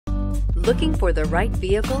Looking for the right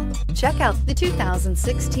vehicle? Check out the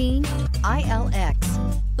 2016 ILX.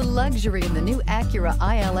 The luxury in the new Acura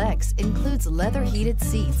ILX includes leather heated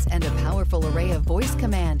seats and a powerful array of voice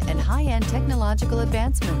command and high-end technological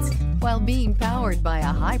advancements, while being powered by a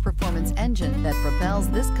high-performance engine that propels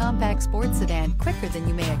this compact sports sedan quicker than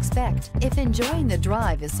you may expect. If enjoying the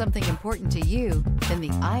drive is something important to you, then the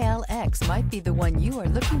ILX might be the one you are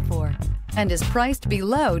looking for, and is priced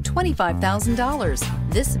below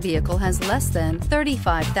 $25,000. This vehicle has less than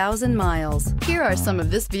 35,000 miles. Here are some of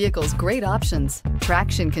this vehicle's great options: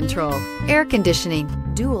 traction control, air conditioning,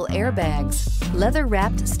 dual airbags,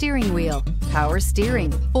 leather-wrapped steering wheel, power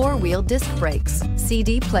steering, four-wheel disc brakes,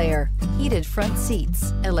 CD player, heated front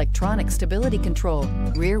seats, electronic stability control,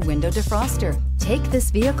 rear window defroster. Take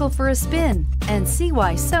this vehicle for a spin and see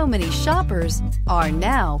why so many shoppers are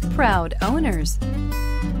now proud owners.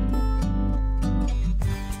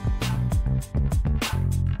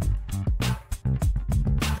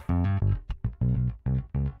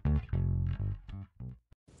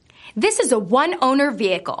 This is a one-owner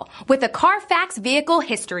vehicle with a Carfax Vehicle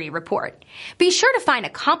History Report. Be sure to find a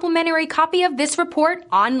complimentary copy of this report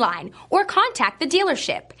online or contact the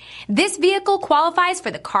dealership. This vehicle qualifies for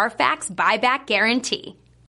the Carfax Buyback Guarantee.